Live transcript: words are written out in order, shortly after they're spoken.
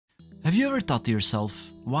Have you ever thought to yourself,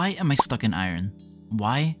 why am I stuck in iron?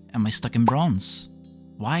 Why am I stuck in bronze?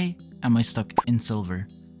 Why am I stuck in silver?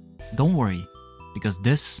 Don't worry, because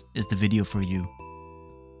this is the video for you.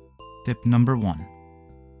 Tip number 1.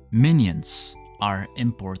 Minions are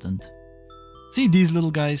important. See these little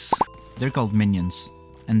guys? They're called minions,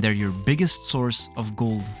 and they're your biggest source of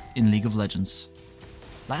gold in League of Legends.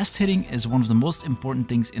 Last hitting is one of the most important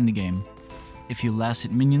things in the game. If you last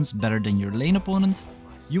hit minions better than your lane opponent,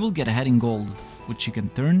 you will get ahead in gold, which you can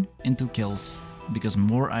turn into kills, because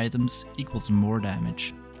more items equals more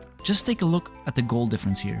damage. Just take a look at the gold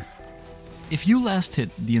difference here. If you last hit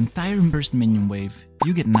the entire burst minion wave,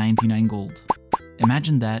 you get 99 gold.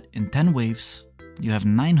 Imagine that in 10 waves, you have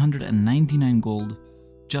 999 gold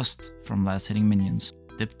just from last hitting minions.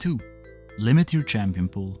 Tip 2. Limit your champion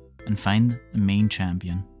pool and find a main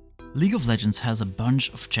champion. League of Legends has a bunch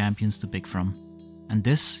of champions to pick from, and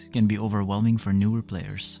this can be overwhelming for newer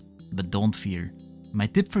players. But don't fear. My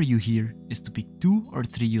tip for you here is to pick 2 or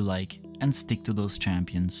 3 you like and stick to those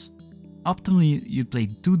champions. Optimally, you'd play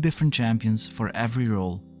 2 different champions for every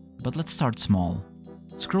role, but let's start small.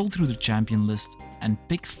 Scroll through the champion list and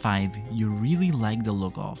pick 5 you really like the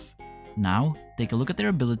look of. Now, take a look at their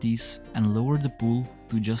abilities and lower the pool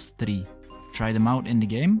to just 3. Try them out in the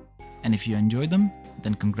game, and if you enjoy them,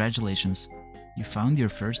 then congratulations, you found your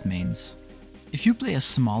first mains. If you play a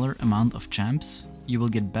smaller amount of champs, you will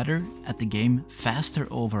get better at the game faster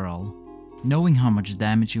overall. Knowing how much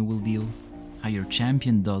damage you will deal, how your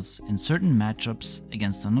champion does in certain matchups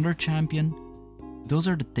against another champion, those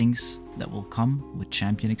are the things that will come with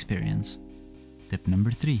champion experience. Tip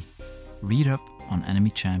number 3. Read up on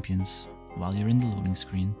enemy champions while you're in the loading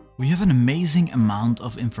screen. We have an amazing amount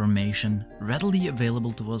of information readily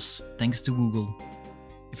available to us thanks to Google.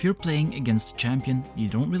 If you're playing against a champion you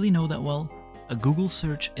don't really know that well, a Google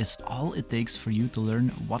search is all it takes for you to learn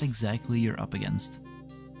what exactly you're up against.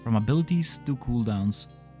 From abilities to cooldowns.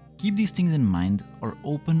 Keep these things in mind or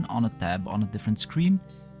open on a tab on a different screen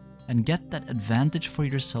and get that advantage for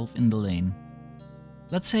yourself in the lane.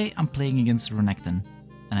 Let's say I'm playing against Renekton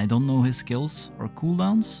and I don't know his skills or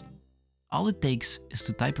cooldowns. All it takes is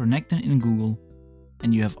to type Renekton in Google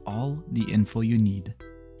and you have all the info you need.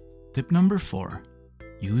 Tip number 4.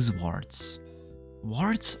 Use wards.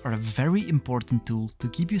 Wards are a very important tool to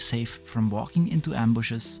keep you safe from walking into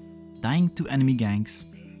ambushes, dying to enemy ganks,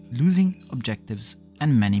 losing objectives,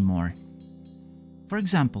 and many more. For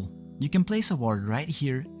example, you can place a ward right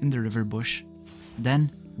here in the river bush.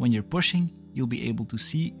 Then, when you're pushing, you'll be able to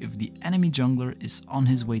see if the enemy jungler is on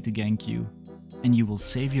his way to gank you, and you will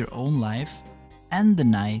save your own life and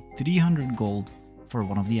deny 300 gold for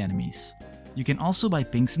one of the enemies. You can also buy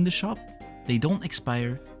pinks in the shop. They don't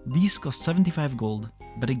expire, these cost 75 gold,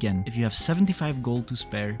 but again, if you have 75 gold to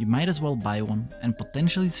spare, you might as well buy one and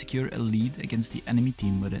potentially secure a lead against the enemy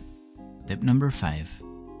team with it. Tip number 5.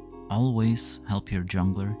 Always help your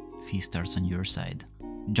jungler if he starts on your side.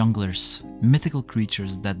 Junglers, mythical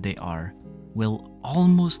creatures that they are, will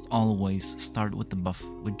almost always start with the buff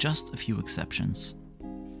with just a few exceptions.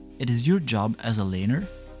 It is your job as a laner,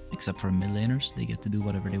 except for mid laners, they get to do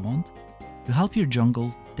whatever they want, to help your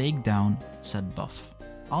jungle take down said buff.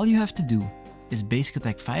 All you have to do is basic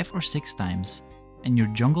attack 5 or 6 times and your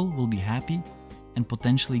jungle will be happy and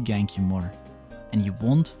potentially gank you more. And you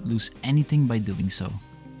won't lose anything by doing so.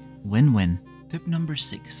 Win-win. Tip number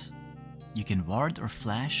 6. You can ward or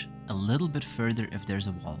flash a little bit further if there's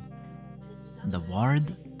a wall. The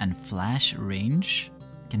ward and flash range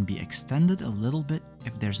can be extended a little bit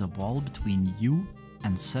if there's a wall between you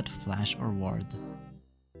and said flash or ward.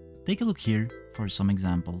 Take a look here for some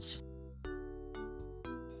examples.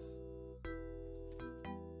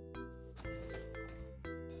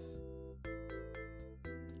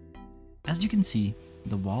 As you can see,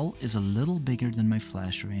 the wall is a little bigger than my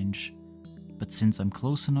flash range, but since I'm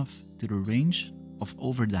close enough to the range of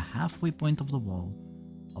over the halfway point of the wall,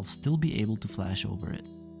 I'll still be able to flash over it.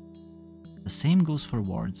 The same goes for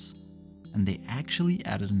wards, and they actually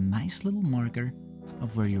added a nice little marker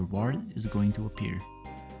of where your ward is going to appear.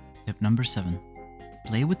 Tip number 7.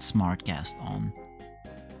 Play with SmartCast on.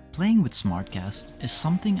 Playing with SmartCast is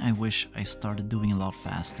something I wish I started doing a lot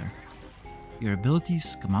faster. Your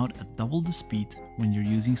abilities come out at double the speed when you're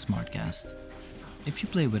using SmartCast. If you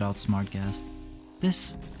play without SmartCast,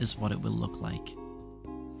 this is what it will look like.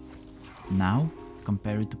 Now,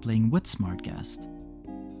 compare it to playing with SmartCast.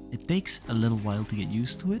 It takes a little while to get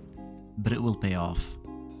used to it, but it will pay off.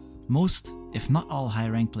 Most, if not all high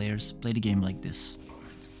rank players play the game like this.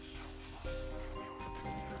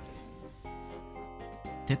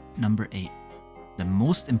 Tip number 8. The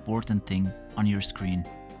most important thing on your screen.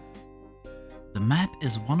 The map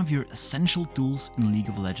is one of your essential tools in League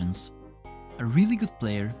of Legends. A really good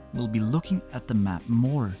player will be looking at the map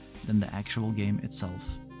more than the actual game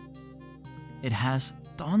itself. It has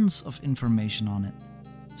tons of information on it,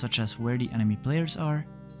 such as where the enemy players are.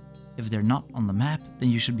 If they're not on the map, then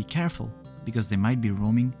you should be careful, because they might be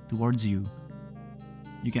roaming towards you.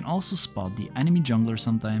 You can also spot the enemy jungler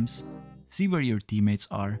sometimes, see where your teammates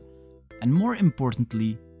are, and more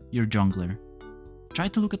importantly, your jungler. Try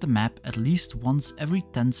to look at the map at least once every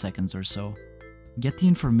 10 seconds or so. Get the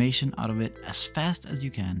information out of it as fast as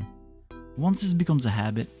you can. Once this becomes a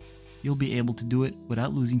habit, you'll be able to do it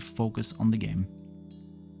without losing focus on the game.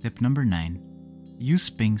 Tip number 9. Use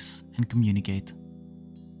pings and communicate.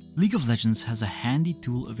 League of Legends has a handy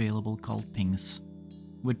tool available called pings.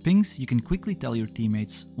 With pings, you can quickly tell your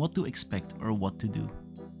teammates what to expect or what to do.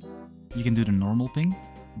 You can do the normal ping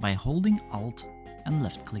by holding Alt and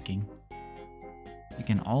left clicking. You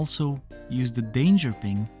can also use the danger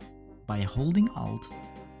ping by holding Alt,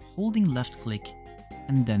 holding left click,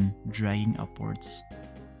 and then dragging upwards.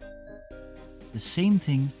 The same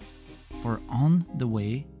thing for on the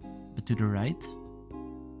way, but to the right.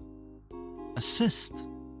 Assist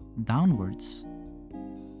downwards,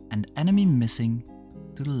 and enemy missing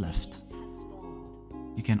to the left.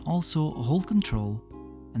 You can also hold control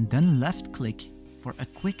and then left click for a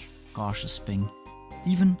quick cautious ping,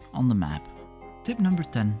 even on the map. Tip number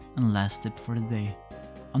 10 and last tip for the day.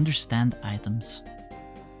 Understand items.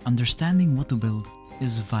 Understanding what to build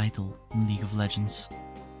is vital in League of Legends.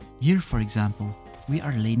 Here, for example, we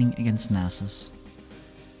are laning against Nasus.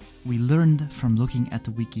 We learned from looking at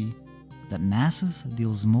the wiki that Nasus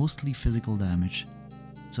deals mostly physical damage,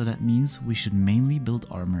 so that means we should mainly build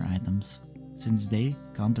armor items, since they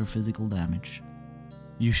counter physical damage.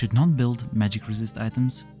 You should not build magic resist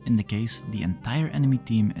items in the case the entire enemy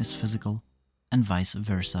team is physical, and vice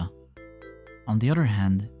versa. On the other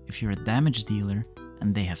hand, if you're a damage dealer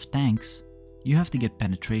and they have tanks, you have to get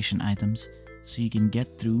penetration items so you can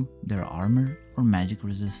get through their armor or magic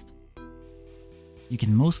resist. You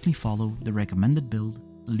can mostly follow the recommended build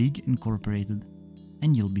League incorporated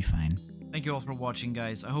and you'll be fine. Thank you all for watching,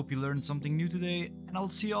 guys. I hope you learned something new today, and I'll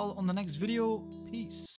see you all on the next video. Peace.